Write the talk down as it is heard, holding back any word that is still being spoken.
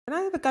When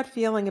I have a gut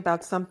feeling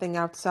about something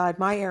outside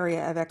my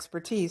area of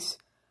expertise,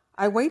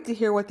 I wait to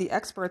hear what the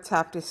experts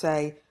have to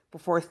say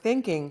before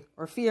thinking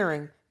or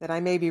fearing that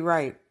I may be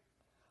right.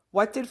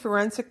 What did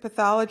forensic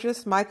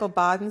pathologist Michael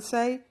Baden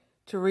say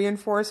to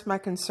reinforce my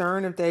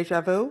concern of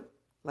déjà vu?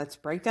 Let's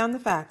break down the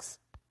facts.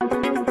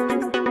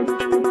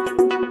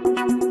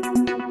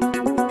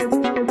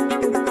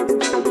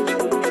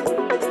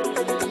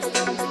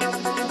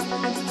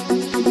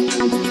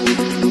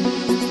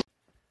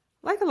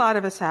 Like a lot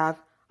of us have,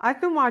 I've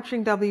been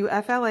watching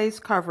WFLA's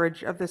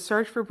coverage of the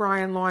search for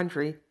Brian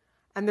Laundrie,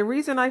 and the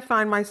reason I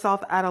find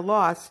myself at a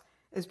loss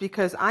is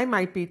because I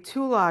might be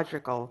too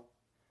logical.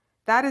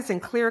 That is in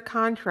clear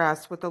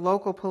contrast with the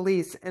local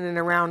police in and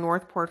around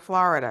Northport,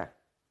 Florida.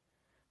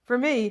 For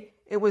me,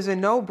 it was a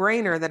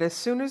no-brainer that as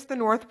soon as the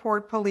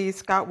Northport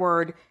police got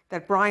word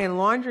that Brian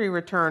Laundrie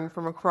returned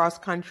from a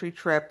cross-country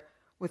trip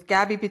with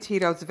Gabby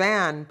Petito's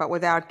van but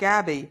without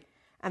Gabby,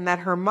 and that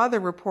her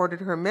mother reported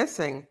her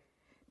missing,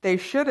 they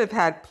should have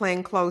had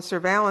plainclothes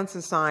surveillance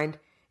assigned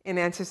in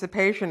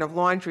anticipation of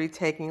Laundrie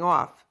taking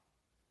off.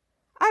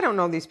 I don't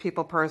know these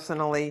people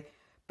personally,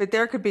 but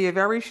there could be a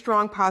very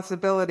strong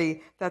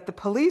possibility that the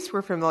police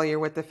were familiar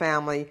with the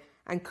family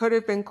and could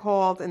have been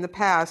called in the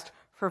past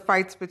for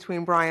fights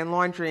between Brian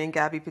Laundrie and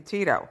Gabby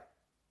Petito.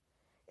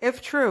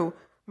 If true,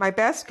 my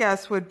best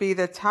guess would be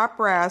that top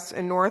brass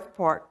in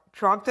Northport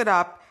chalked it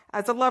up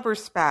as a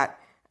lover's spat,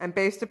 and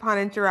based upon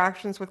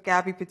interactions with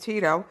Gabby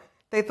Petito,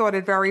 they thought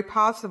it very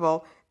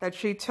possible that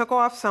she took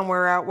off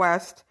somewhere out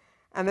west,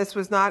 and this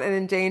was not an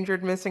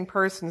endangered missing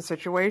person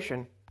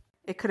situation.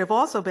 It could have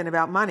also been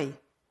about money.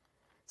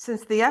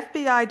 Since the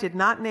FBI did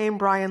not name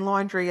Brian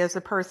Laundrie as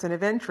a person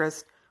of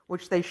interest,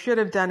 which they should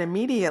have done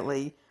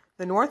immediately,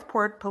 the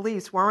Northport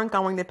police weren't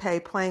going to pay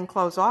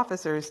plainclothes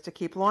officers to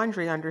keep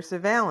Laundrie under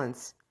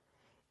surveillance.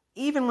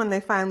 Even when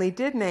they finally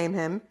did name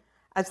him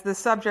as the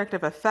subject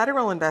of a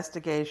federal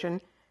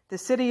investigation, the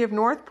city of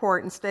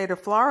Northport and state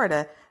of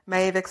Florida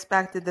may have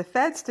expected the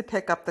feds to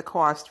pick up the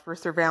cost for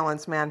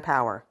surveillance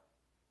manpower.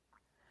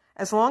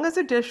 As long as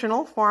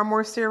additional, far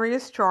more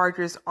serious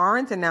charges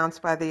aren't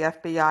announced by the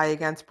FBI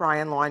against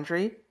Brian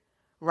Laundrie,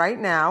 right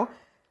now,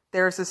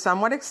 there's a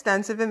somewhat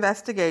extensive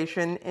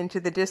investigation into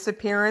the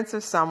disappearance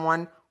of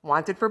someone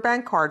wanted for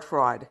bank card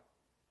fraud.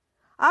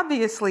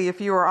 Obviously, if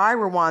you or I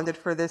were wanted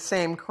for this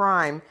same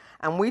crime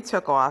and we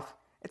took off,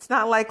 it's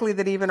not likely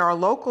that even our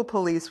local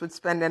police would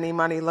spend any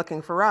money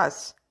looking for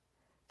us.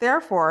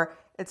 Therefore,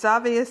 it's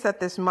obvious that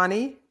this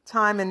money,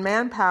 time, and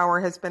manpower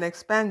has been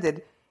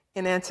expended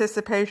in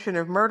anticipation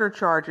of murder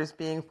charges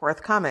being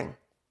forthcoming.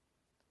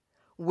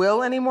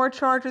 Will any more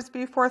charges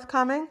be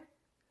forthcoming?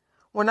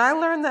 When I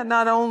learned that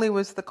not only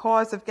was the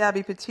cause of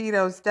Gabby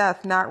Petito's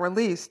death not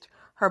released,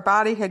 her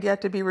body had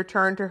yet to be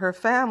returned to her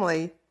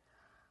family,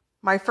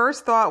 my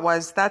first thought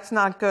was, that's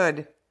not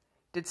good.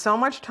 Did so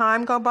much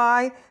time go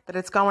by that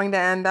it's going to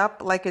end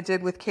up like it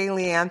did with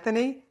Kaylee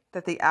Anthony,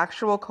 that the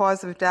actual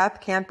cause of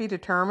death can't be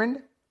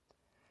determined?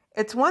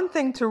 It's one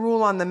thing to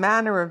rule on the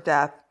manner of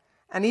death,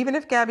 and even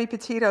if Gabby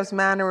Petito's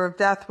manner of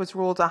death was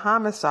ruled a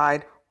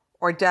homicide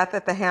or death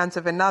at the hands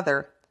of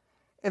another,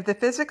 if the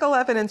physical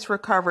evidence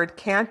recovered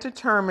can't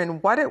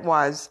determine what it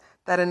was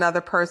that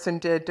another person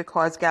did to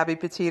cause Gabby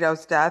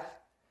Petito's death,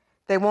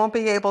 they won't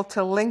be able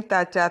to link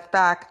that death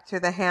back to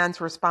the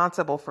hands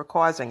responsible for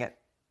causing it.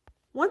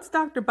 Once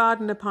Dr.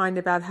 Baden opined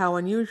about how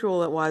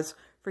unusual it was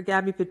for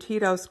Gabby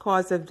Petito's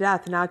cause of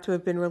death not to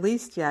have been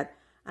released yet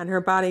and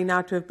her body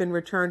not to have been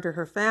returned to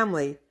her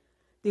family,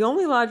 the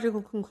only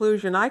logical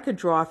conclusion I could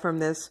draw from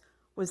this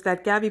was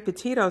that Gabby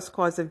Petito's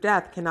cause of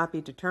death cannot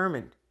be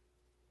determined.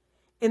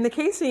 In the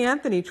Casey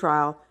Anthony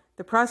trial,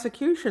 the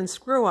prosecution's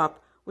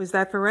screw-up was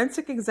that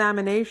forensic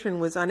examination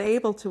was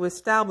unable to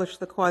establish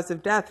the cause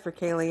of death for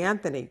Kaylee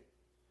Anthony.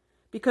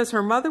 Because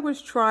her mother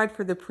was tried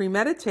for the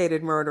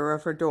premeditated murder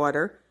of her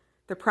daughter,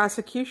 the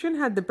prosecution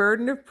had the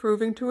burden of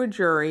proving to a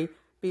jury,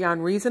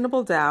 beyond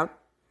reasonable doubt,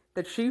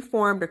 that she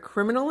formed a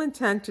criminal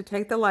intent to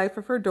take the life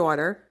of her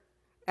daughter,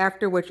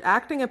 after which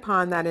acting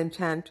upon that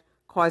intent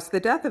caused the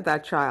death of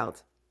that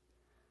child.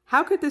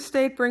 How could the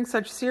state bring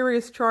such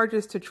serious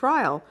charges to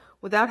trial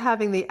without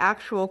having the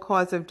actual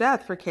cause of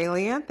death for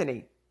Kaylee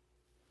Anthony?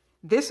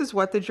 This is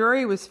what the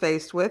jury was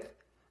faced with,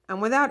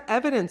 and without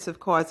evidence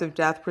of cause of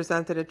death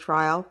presented at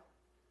trial,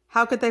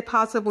 how could they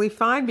possibly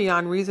find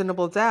beyond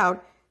reasonable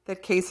doubt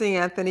that Casey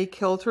Anthony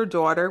killed her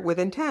daughter with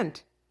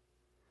intent?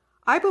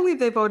 I believe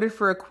they voted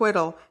for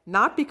acquittal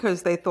not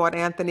because they thought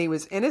Anthony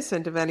was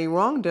innocent of any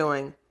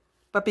wrongdoing,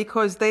 but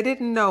because they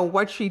didn't know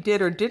what she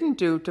did or didn't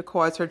do to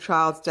cause her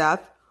child's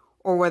death,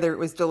 or whether it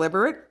was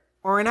deliberate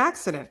or an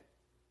accident.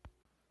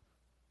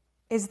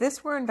 Is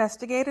this where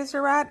investigators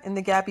are at in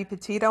the Gabby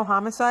Petito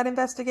homicide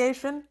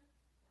investigation?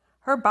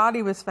 Her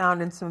body was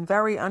found in some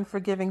very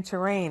unforgiving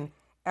terrain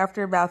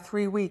after about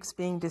 3 weeks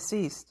being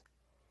deceased.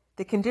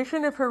 The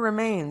condition of her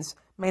remains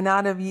may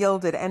not have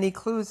yielded any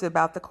clues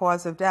about the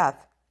cause of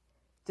death.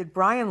 Did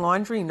Brian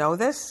Laundrie know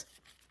this?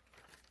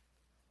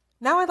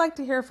 Now I'd like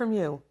to hear from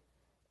you.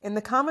 In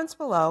the comments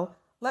below,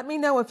 let me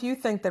know if you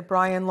think that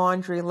Brian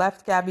Laundrie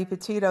left Gabby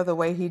Petito the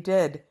way he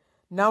did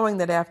knowing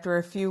that after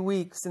a few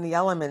weeks in the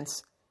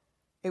elements,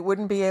 it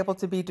wouldn't be able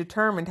to be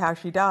determined how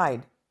she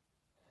died.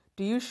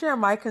 Do you share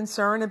my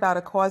concern about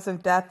a cause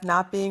of death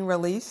not being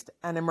released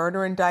and a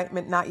murder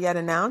indictment not yet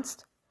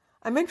announced?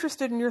 I'm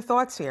interested in your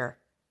thoughts here.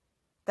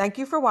 Thank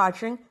you for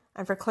watching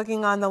and for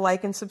clicking on the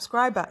like and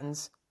subscribe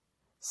buttons.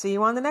 See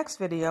you on the next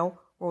video,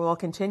 where we'll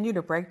continue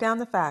to break down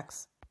the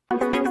facts.